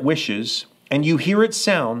where it wishes, and you hear its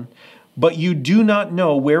sound, but you do not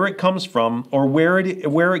know where it comes from or where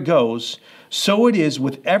it goes. So it is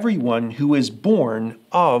with everyone who is born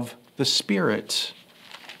of the Spirit."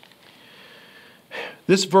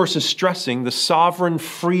 This verse is stressing the sovereign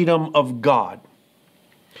freedom of God.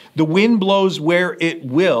 The wind blows where it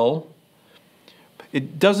will.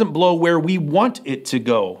 It doesn't blow where we want it to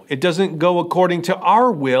go. It doesn't go according to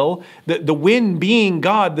our will. The wind being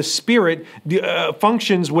God, the Spirit,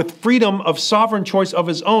 functions with freedom of sovereign choice of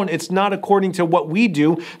his own. It's not according to what we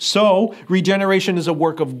do. So regeneration is a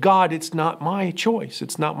work of God. It's not my choice.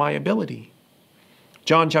 It's not my ability.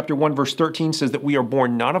 John chapter 1 verse 13 says that we are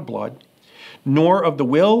born not of blood, nor of the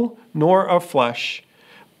will, nor of flesh,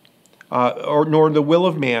 nor the will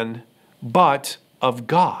of man, but of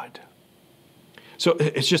God. So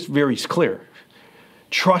it's just very clear.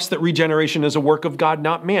 Trust that regeneration is a work of God,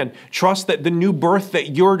 not man. Trust that the new birth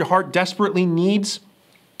that your heart desperately needs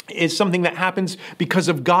is something that happens because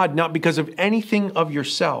of God, not because of anything of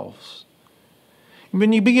yourselves.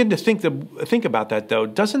 When you begin to think about that, though,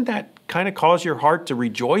 doesn't that kind of cause your heart to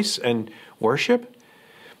rejoice and worship?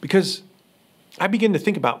 Because I begin to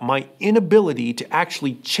think about my inability to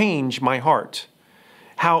actually change my heart.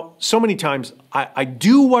 How so many times I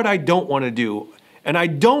do what I don't want to do, and I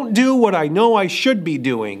don't do what I know I should be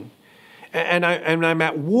doing. And I'm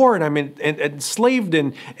at war, and I'm enslaved,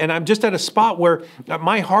 and I'm just at a spot where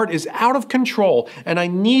my heart is out of control, and I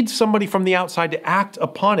need somebody from the outside to act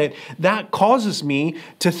upon it. That causes me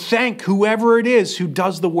to thank whoever it is who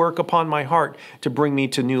does the work upon my heart to bring me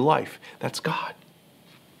to new life. That's God.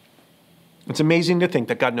 It's amazing to think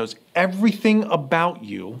that God knows everything about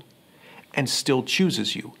you and still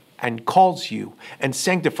chooses you and calls you and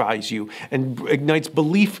sanctifies you and ignites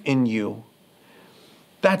belief in you.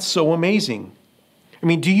 That's so amazing. I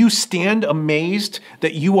mean, do you stand amazed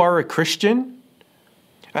that you are a Christian?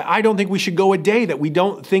 I don't think we should go a day that we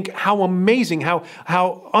don't think how amazing,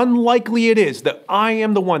 how unlikely it is that I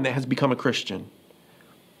am the one that has become a Christian.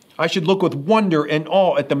 I should look with wonder and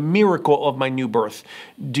awe at the miracle of my new birth.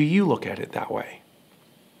 Do you look at it that way?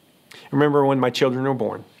 I remember when my children were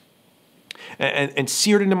born. And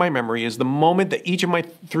seared into my memory is the moment that each of my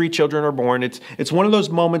 3 children are born. It's one of those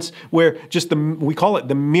moments where we call it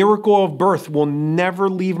the miracle of birth will never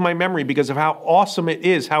leave my memory because of how awesome it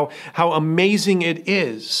is, how amazing it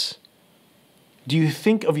is. Do you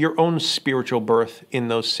think of your own spiritual birth in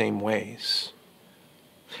those same ways?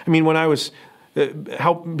 I mean, when I was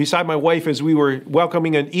beside my wife as we were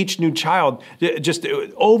welcoming each new child, just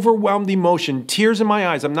overwhelmed emotion, tears in my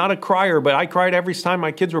eyes. I'm not a crier, but I cried every time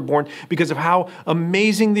my kids were born because of how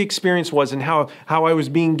amazing the experience was and how I was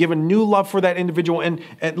being given new love for that individual. And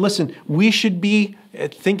listen, we should be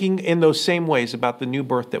thinking in those same ways about the new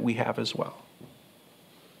birth that we have as well.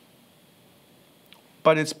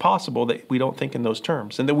 But it's possible that we don't think in those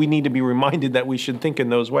terms and that we need to be reminded that we should think in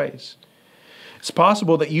those ways. It's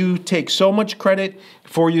possible that you take so much credit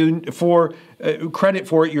for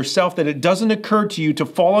it yourself that it doesn't occur to you to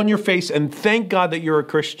fall on your face and thank God that you're a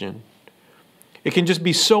Christian. It can just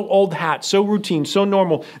be so old hat, so routine, so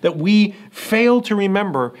normal that we fail to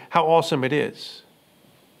remember how awesome it is.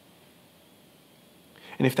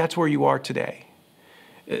 And if that's where you are today,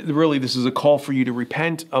 really this is a call for you to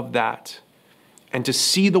repent of that and to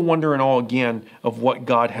see the wonder and awe again of what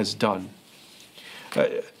God has done.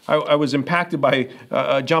 I was impacted by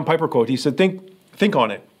a John Piper quote. He said, think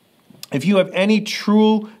on it. If you have any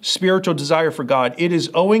true spiritual desire for God, it is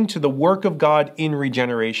owing to the work of God in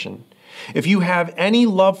regeneration. If you have any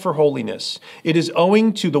love for holiness, it is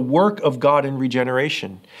owing to the work of God in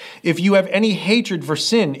regeneration. If you have any hatred for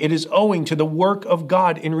sin, it is owing to the work of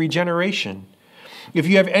God in regeneration. If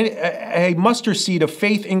you have a mustard seed of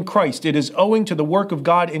faith in Christ, it is owing to the work of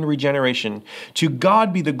God in regeneration. To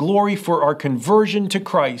God be the glory for our conversion to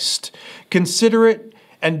Christ. Consider it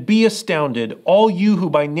and be astounded, all you who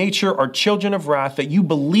by nature are children of wrath, that you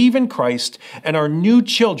believe in Christ and are new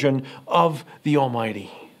children of the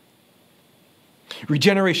Almighty.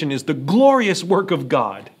 Regeneration is the glorious work of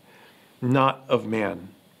God, not of man.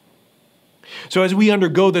 So as we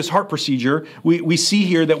undergo this heart procedure, we see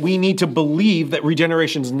here that we need to believe that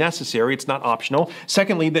regeneration is necessary. It's not optional.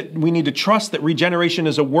 Secondly, that we need to trust that regeneration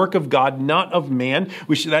is a work of God, not of man.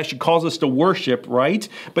 That should cause us to worship, right?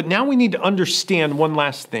 But now we need to understand one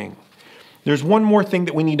last thing. There's one more thing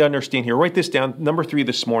that we need to understand here. Write this down, number 3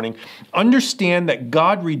 this morning. Understand that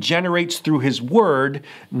God regenerates through his word,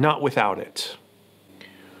 not without it.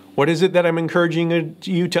 What is it that I'm encouraging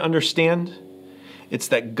you to understand? It's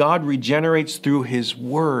that God regenerates through His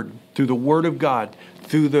Word, through the Word of God,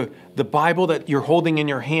 through the Bible that you're holding in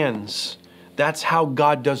your hands. That's how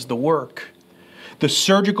God does the work. The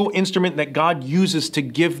surgical instrument that God uses to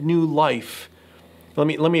give new life. Let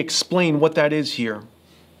me explain what that is here.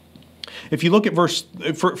 If you look at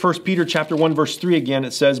 1 Peter chapter 1, verse 3 again,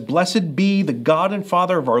 it says, "Blessed be the God and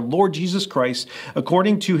Father of our Lord Jesus Christ.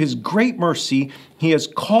 According to His great mercy, He has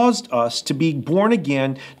caused us to be born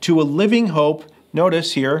again to a living hope,"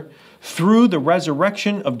 notice here, "through the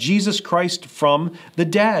resurrection of Jesus Christ from the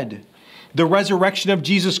dead." The resurrection of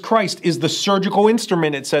Jesus Christ is the surgical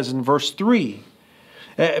instrument, it says in verse 3.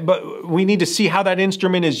 But we need to see how that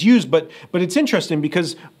instrument is used. But it's interesting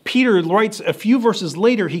because Peter writes a few verses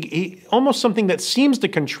later, he almost something that seems to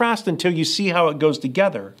contrast until you see how it goes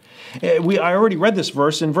together. I already read this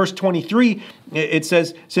verse. In verse 23, it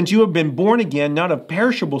says, "Since you have been born again, not of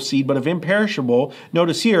perishable seed, but of imperishable,"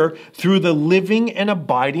 notice here, "through the living and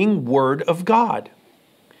abiding Word of God."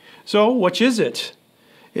 So, which is it?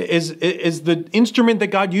 Is the instrument that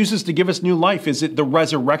God uses to give us new life, is it the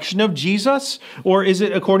resurrection of Jesus? Or is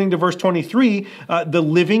it, according to verse 23, the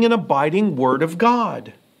living and abiding Word of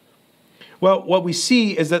God? Well, what we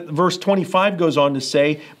see is that verse 25 goes on to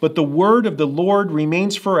say, "But the word of the Lord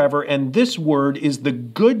remains forever, and this word is the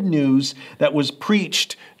good news that was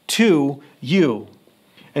preached to you."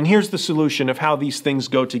 And here's the solution of how these things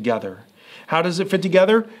go together. How does it fit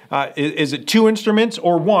together? Is it two instruments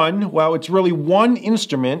or one? Well, it's really one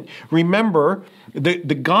instrument. Remember, the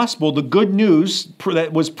gospel, the good news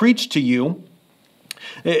that was preached to you,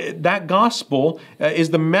 that gospel is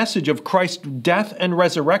the message of Christ's death and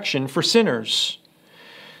resurrection for sinners.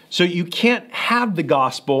 So you can't have the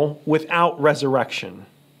gospel without resurrection.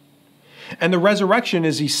 And the resurrection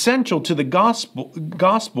is essential to the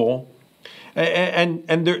gospel.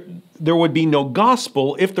 And there would be no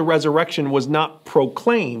gospel if the resurrection was not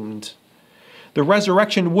proclaimed. The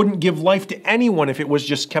resurrection wouldn't give life to anyone if it was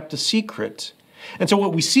just kept a secret. And so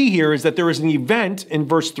what we see here is that there is an event in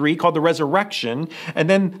verse 3 called the resurrection, and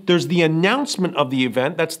then there's the announcement of the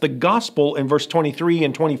event. That's the gospel in verse 23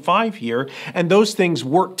 and 25 here. And those things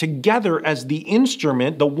work together as the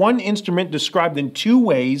instrument, the one instrument described in two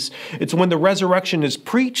ways. It's when the resurrection is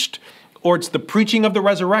preached, or it's the preaching of the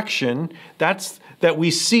resurrection. That's that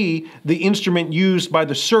we see the instrument used by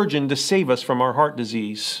the surgeon to save us from our heart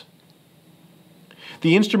disease.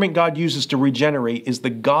 The instrument God uses to regenerate is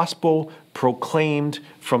the gospel proclaimed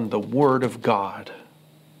from the Word of God.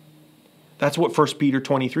 That's what 1 Peter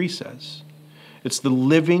 23 says. It's the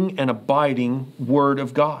living and abiding Word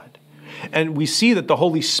of God. And we see that the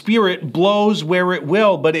Holy Spirit blows where it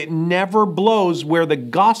will, but it never blows where the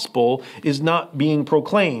gospel is not being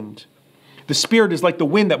proclaimed. The Spirit is like the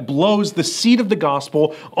wind that blows the seed of the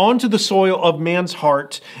gospel onto the soil of man's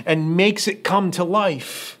heart and makes it come to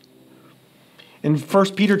life. In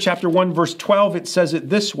 1 Peter chapter 1, verse 12, it says it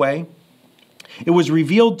this way: "It was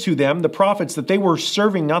revealed to them, the prophets, that they were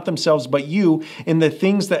serving not themselves but you in the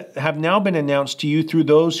things that have now been announced to you through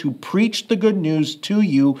those who preached the good news to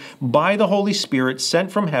you by the Holy Spirit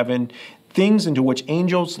sent from heaven, things into which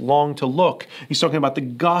angels long to look." He's talking about the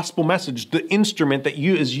gospel message, the instrument that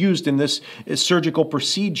is used in this surgical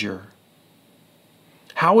procedure.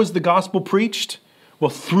 How is the gospel preached? Well,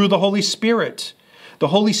 through the Holy Spirit. The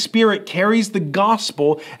Holy Spirit carries the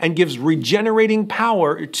gospel and gives regenerating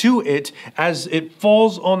power to it as it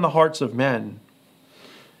falls on the hearts of men.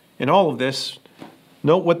 In all of this,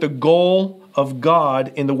 note what the goal of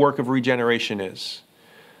God in the work of regeneration is.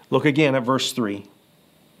 Look again at verse 3.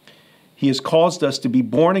 "He has caused us to be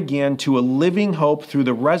born again to a living hope through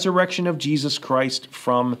the resurrection of Jesus Christ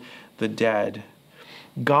from the dead."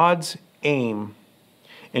 God's aim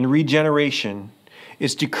in regeneration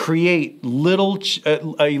is to create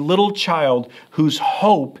a little child whose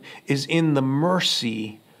hope is in the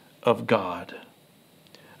mercy of God.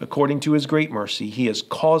 According to His great mercy, He has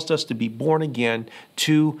caused us to be born again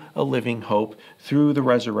to a living hope through the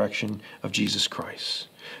resurrection of Jesus Christ.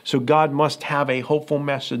 So God must have a hopeful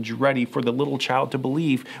message ready for the little child to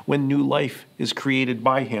believe when new life is created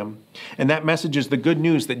by Him. And that message is the good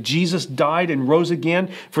news that Jesus died and rose again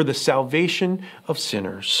for the salvation of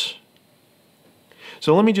sinners.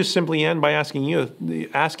 So let me just simply end by asking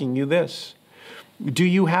you this. Do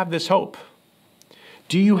you have this hope?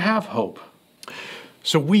 Do you have hope?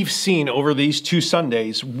 So we've seen over these 2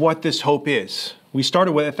 Sundays what this hope is. We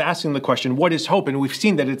started with asking the question, what is hope? And we've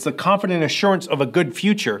seen that it's the confident assurance of a good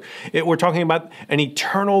future. We're talking about an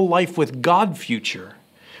eternal life with God future.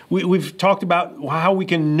 We've talked about how we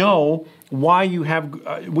can know why you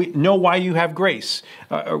have, we know why you have grace,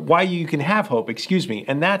 why you can have hope,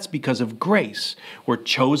 and that's because of grace. We're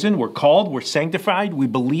chosen, we're called, we're sanctified, we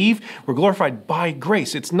believe, we're glorified by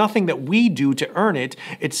grace. It's nothing that we do to earn it.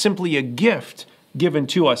 It's simply a gift given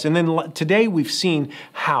to us. And then today we've seen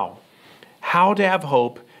how to have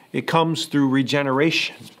hope. It comes through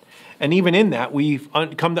regeneration. And even in that, we've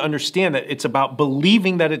come to understand that it's about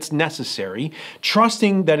believing that it's necessary,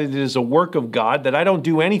 trusting that it is a work of God, that I don't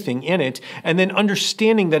do anything in it, and then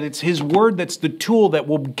understanding that it's His Word that's the tool that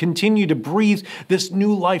will continue to breathe this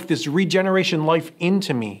new life, this regeneration life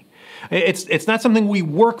into me. It's not something we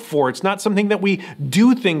work for. It's not something that we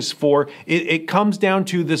do things for. It comes down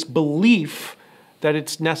to this belief that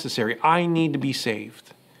it's necessary. I need to be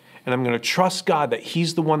saved. And I'm going to trust God that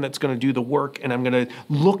He's the one that's going to do the work. And I'm going to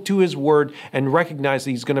look to His Word and recognize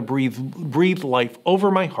that He's going to breathe life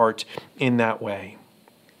over my heart in that way.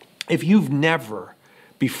 If you've never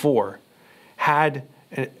before had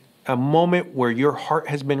a moment where your heart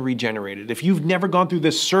has been regenerated, if you've never gone through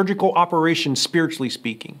this surgical operation, spiritually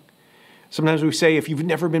speaking, sometimes we say, if you've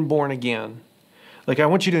never been born again, like I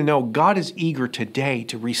want you to know, God is eager today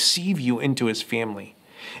to receive you into His family.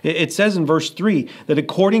 It says in verse 3 that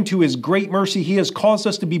according to His great mercy, He has caused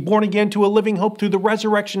us to be born again to a living hope through the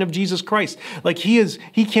resurrection of Jesus Christ. Like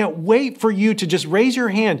He can't wait for you to just raise your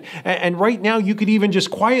hand. And right now you could even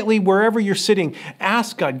just quietly, wherever you're sitting,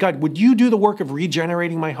 ask God, would you do the work of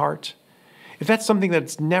regenerating my heart? If that's something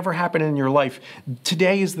that's never happened in your life,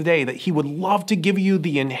 today is the day that He would love to give you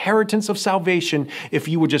the inheritance of salvation if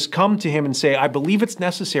you would just come to Him and say, I believe it's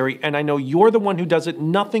necessary, and I know You're the one who does it,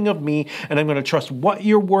 nothing of me, and I'm going to trust what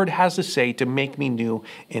Your Word has to say to make me new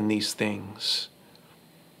in these things.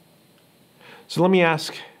 So let me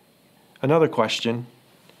ask another question.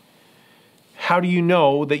 How do you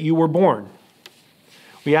know that you were born?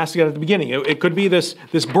 We asked it at the beginning. It could be this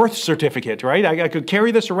birth certificate, right? I could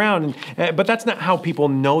carry this around, but that's not how people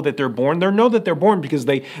know that they're born. They know that they're born because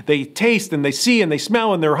they taste and they see and they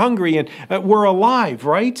smell and they're hungry and we're alive,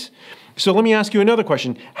 right? So let me ask you another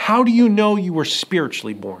question. How do you know you were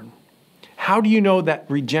spiritually born? How do you know that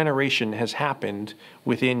regeneration has happened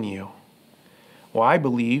within you? Well, I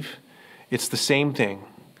believe it's the same thing.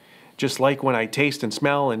 Just like when I taste and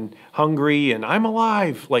smell and hungry and I'm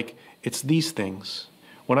alive, like it's these things.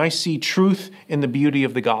 When I see truth in the beauty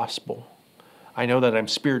of the gospel, I know that I'm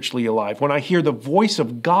spiritually alive. When I hear the voice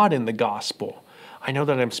of God in the gospel, I know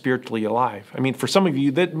that I'm spiritually alive. I mean, for some of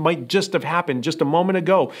you, that might just have happened just a moment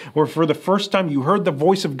ago, where for the first time you heard the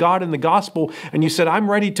voice of God in the gospel and you said,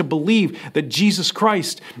 I'm ready to believe that Jesus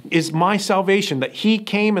Christ is my salvation, that He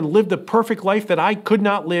came and lived the perfect life that I could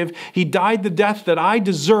not live. He died the death that I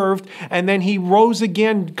deserved, and then He rose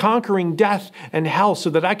again, conquering death and hell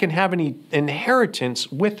so that I can have an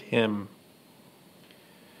inheritance with Him.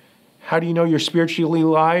 How do you know you're spiritually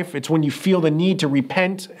alive? It's when you feel the need to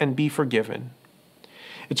repent and be forgiven.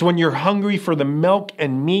 It's when you're hungry for the milk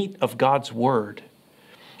and meat of God's Word.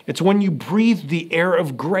 It's when you breathe the air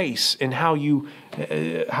of grace in how you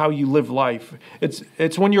live life.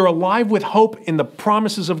 It's when you're alive with hope in the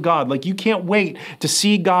promises of God. Like you can't wait to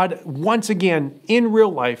see God once again in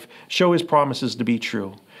real life show His promises to be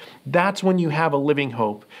true. That's when you have a living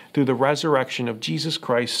hope through the resurrection of Jesus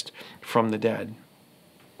Christ from the dead.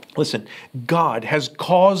 Listen, God has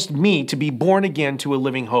caused me to be born again to a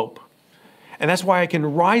living hope. And that's why I can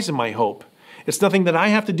rise in my hope. It's nothing that I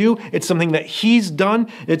have to do. It's something that He's done.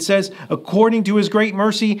 It says, according to His great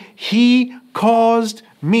mercy, He caused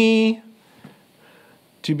me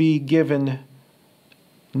to be given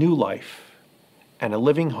new life and a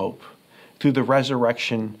living hope through the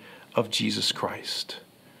resurrection of Jesus Christ.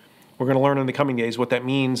 We're going to learn in the coming days what that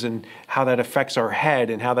means and how that affects our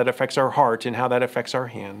head and how that affects our heart and how that affects our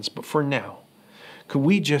hands. But for now, could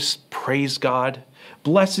we just praise God?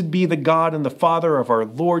 Blessed be the God and the Father of our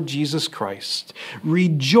Lord Jesus Christ.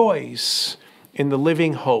 Rejoice in the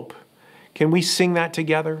living hope. Can we sing that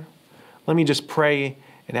together? Let me just pray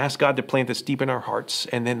and ask God to plant this deep in our hearts,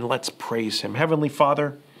 and then let's praise Him. Heavenly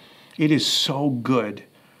Father, it is so good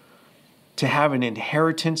to have an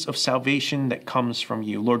inheritance of salvation that comes from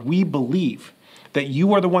You. Lord, we believe that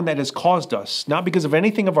You are the one that has caused us, not because of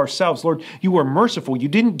anything of ourselves. Lord, You are merciful. You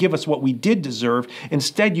didn't give us what we did deserve.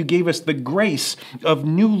 Instead, You gave us the grace of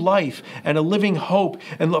new life and a living hope.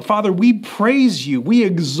 And Father, we praise You. We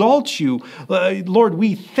exalt You. Lord,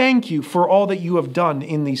 we thank You for all that You have done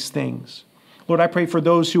in these things. Lord, I pray for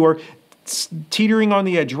those who are teetering on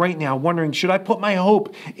the edge right now, wondering, should I put my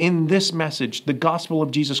hope in this message, the gospel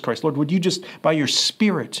of Jesus Christ? Lord, would You just, by Your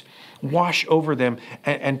Spirit, wash over them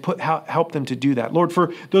and help them to do that. Lord,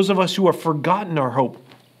 for those of us who have forgotten our hope,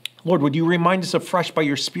 Lord, would you remind us afresh by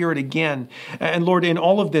your Spirit again? And Lord, in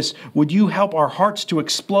all of this, would you help our hearts to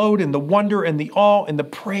explode in the wonder and the awe and the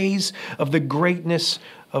praise of the greatness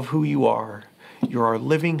of who you are. You're our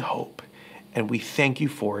living hope, and we thank you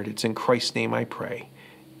for it. It's in Christ's name I pray.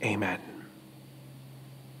 Amen.